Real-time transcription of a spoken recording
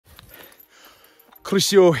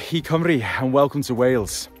Croeso I Cymru and welcome to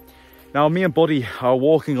Wales. Now me and Buddy are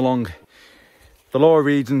walking along the lower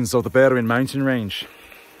regions of the Berwyn mountain range.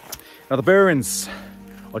 Now the Berwyns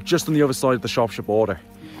are just on the other side of the Shropshire border.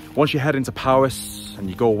 Once you head into Powys and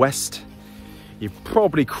you go west, you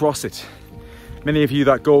probably cross it. Many of you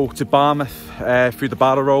that go to Barmouth through the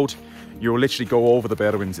Barrow Road, you'll literally go over the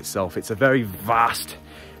Berwyns itself. It's a very vast,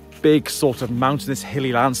 big sort of mountainous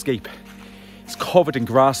hilly landscape. It's covered in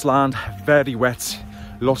grassland, very wet,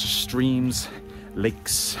 lots of streams,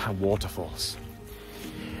 lakes and waterfalls.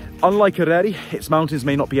 Unlike Eryri, its mountains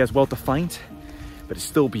may not be as well defined, but it's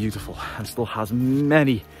still beautiful and still has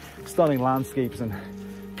many stunning landscapes and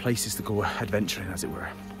places to go adventuring, as it were.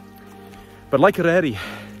 But like Eryri,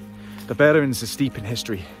 the Berwyns is steep in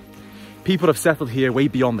history. People have settled here way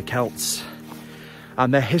beyond the Celts,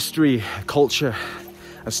 and their history, culture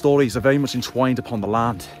and stories are very much entwined upon the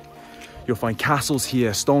land. You'll find castles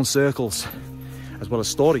here, stone circles, as well as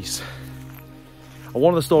stories. And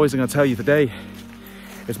one of the stories I'm going to tell you today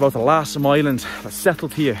is about the last island that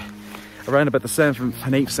settled here around about the 7th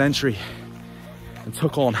and 8th century and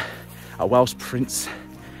took on a Welsh prince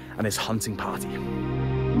and his hunting party.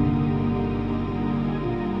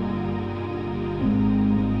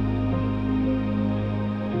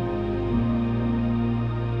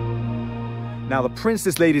 Now, the prince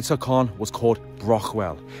this lady took on was called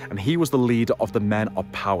Brockwell, and he was the leader of the men of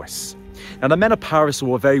Powys. Now, the men of Powys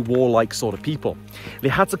were a very warlike sort of people. They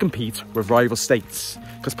had to compete with rival states,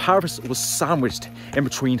 because Powys was sandwiched in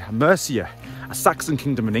between Mercia, a Saxon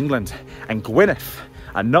kingdom in England, and Gwynedd,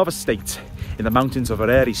 another state in the mountains of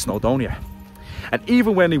Eryri, Snowdonia. And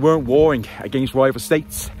even when they weren't warring against rival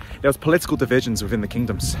states, there was political divisions within the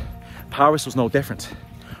kingdoms. Powys was no different.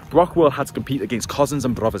 Brockwell had to compete against cousins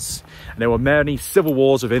and brothers, and there were many civil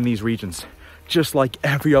wars within these regions, just like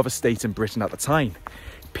every other state in Britain at the time.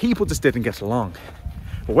 People just didn't get along.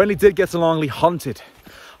 But when they did get along, they hunted.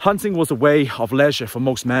 Hunting was a way of leisure for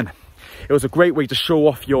most men. It was a great way to show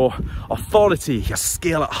off your authority, your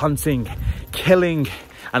skill at hunting, killing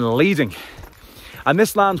and leading. And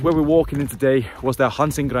this land where we're walking in today was their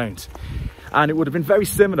hunting ground, and it would have been very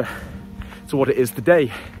similar to what it is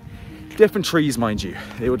today. Different trees, mind you.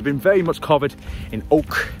 They would have been very much covered in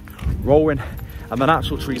oak, rowan and the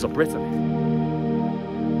natural trees of Britain.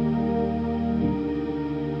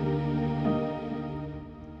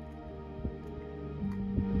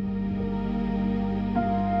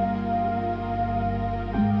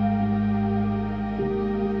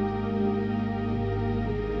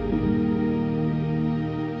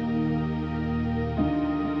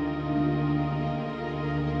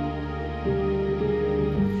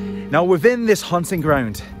 Now, within this hunting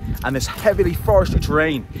ground and this heavily forested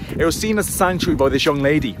terrain, it was seen as a sanctuary by this young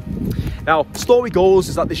lady. Now, the story goes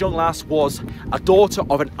is that this young lass was a daughter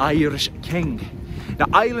of an Irish king. Now,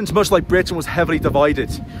 Ireland, much like Britain, was heavily divided.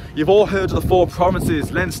 You've all heard of the four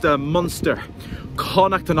provinces: Leinster, Munster,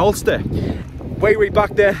 Connacht and Ulster. Way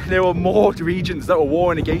back there were more regions that were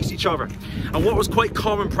warring against each other. And what was quite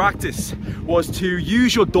common practice was to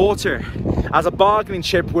use your daughter as a bargaining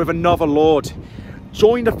chip with another lord.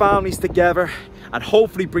 Join the families together and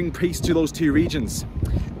hopefully bring peace to those two regions.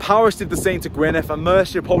 Powys did the same to Gwynedd, and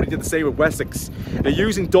Mercia probably did the same with Wessex. They're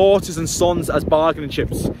using daughters and sons as bargaining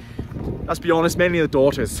chips. Let's be honest, mainly the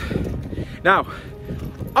daughters. Now,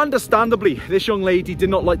 understandably, this young lady did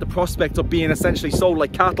not like the prospect of being essentially sold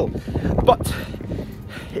like cattle, but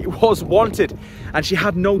it was wanted and she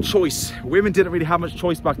had no choice. Women didn't really have much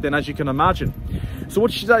choice back then, as you can imagine. So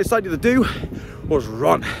what she decided to do was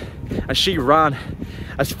run. And she ran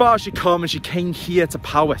as far as she could, and she came here to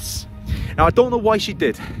Powys. Now, I don't know why she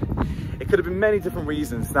did. It could have been many different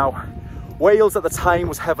reasons. Now, Wales at the time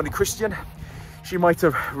was heavily Christian. She might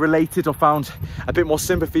have related or found a bit more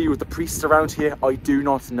sympathy with the priests around here. I do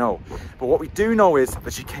not know. But what we do know is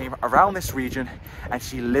that she came around this region and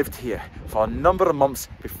she lived here for a number of months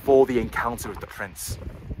before the encounter with the prince.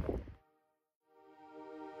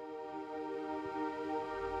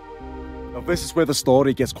 Now, this is where the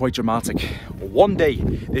story gets quite dramatic. One day,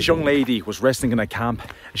 this young lady was resting in her camp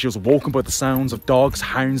and she was woken by the sounds of dogs,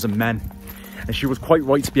 hounds and men. And she was quite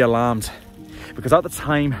right to be alarmed, because at the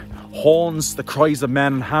time, horns, the cries of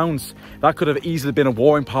men and hounds, that could have easily been a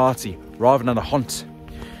warring party rather than a hunt.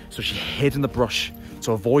 So she hid in the brush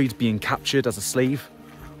to avoid being captured as a slave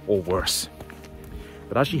or worse.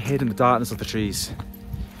 But as she hid in the darkness of the trees,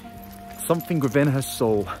 something within her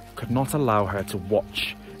soul could not allow her to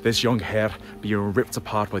watch this young hare being ripped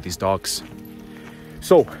apart by these dogs.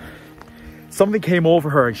 So something came over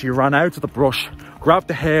her and she ran out of the brush, grabbed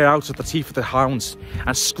the hare out of the teeth of the hounds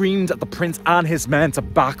and screamed at the prince and his men to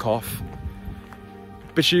back off.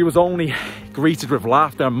 but she was only greeted with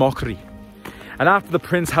laughter and mockery. And after the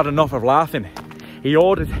prince had enough of laughing, he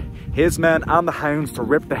ordered his men and the hounds to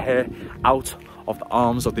rip the hair out of the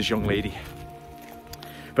arms of this young lady.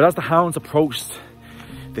 But as the hounds approached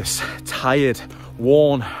this tired,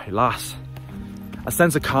 worn lass, a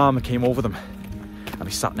sense of calm came over them, and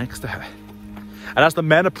they sat next to her. And as the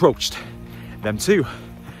men approached, them too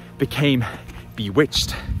became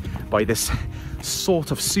bewitched by this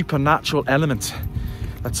sort of supernatural element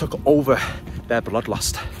that took over their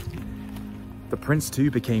bloodlust. The prince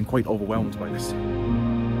too became quite overwhelmed by this.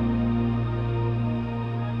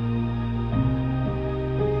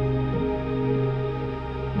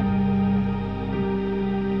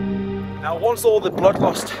 Now, once all the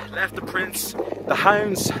bloodlust left the prince, the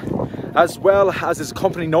hounds, as well as his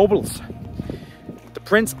company nobles, the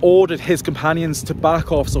prince ordered his companions to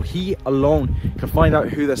back off so he alone could find out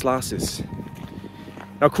who this lass is.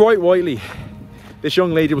 Now, quite rightly, this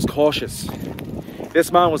young lady was cautious.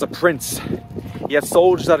 This man was a prince. He had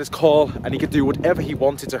soldiers at his call, and he could do whatever he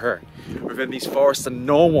wanted to her within these forests, and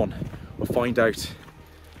no one would find out.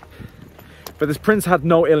 But this prince had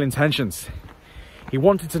no ill intentions. He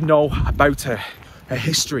wanted to know about her, her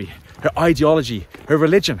history, her ideology, her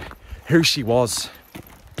religion, who she was.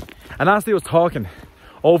 And as they were talking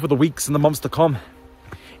over the weeks and the months to come,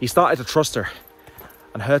 he started to trust her,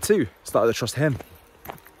 and her too started to trust him.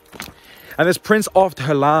 And this prince offered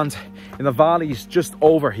her land in the valleys just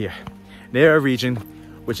over here, near a region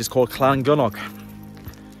which is called Clangunnog.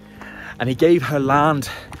 And he gave her land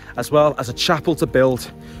as well as a chapel to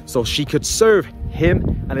build so she could serve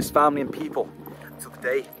him and his family and people until the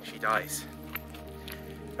day she dies.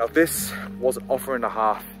 Now, this was an offer and a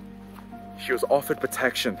half. She was offered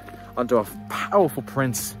protection under a powerful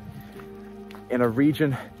prince in a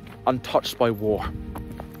region untouched by war.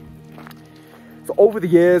 So over the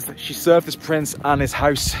years, she served this prince and his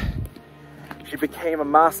house. She became a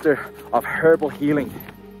master of herbal healing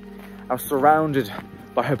and was surrounded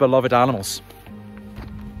by her beloved animals.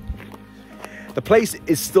 The place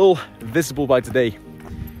is still visible by today.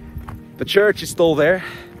 The church is still there,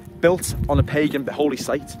 built on a pagan but holy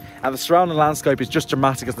site, and the surrounding landscape is just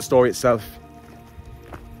dramatic as the story itself.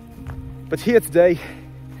 But here today,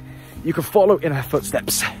 you can follow in her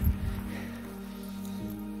footsteps.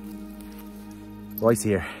 Right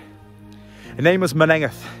here. Her name was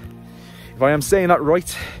Melangell, if I am saying that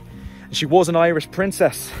right. And she was an Irish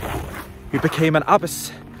princess who became an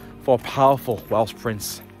abbess for a powerful Welsh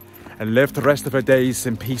prince and lived the rest of her days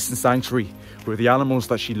in peace and sanctuary with the animals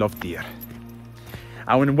that she loved dear.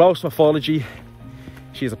 And in Welsh mythology,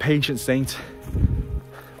 she is a patron saint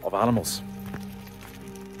of animals.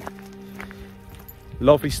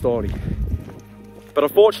 Lovely story. But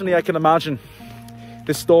unfortunately, I can imagine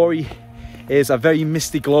this story is a very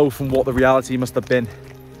misty glow from what the reality must have been.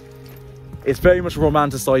 It's very much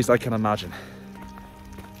romanticized, I can imagine.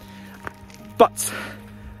 But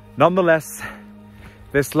nonetheless,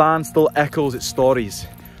 this land still echoes its stories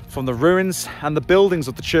from the ruins and the buildings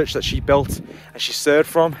of the church that she built and she served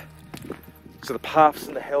from to the paths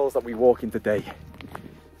and the hills that we walk in today.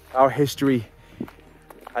 Our history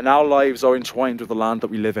and our lives are entwined with the land that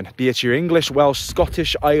we live in. Be it you're English, Welsh,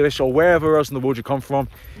 Scottish, Irish, or wherever else in the world you come from,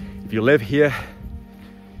 if you live here,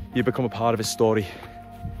 you become a part of his story.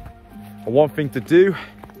 And one thing to do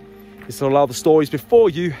is to allow the stories before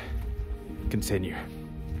you continue.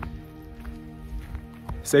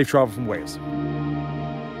 Safe travel from Wales.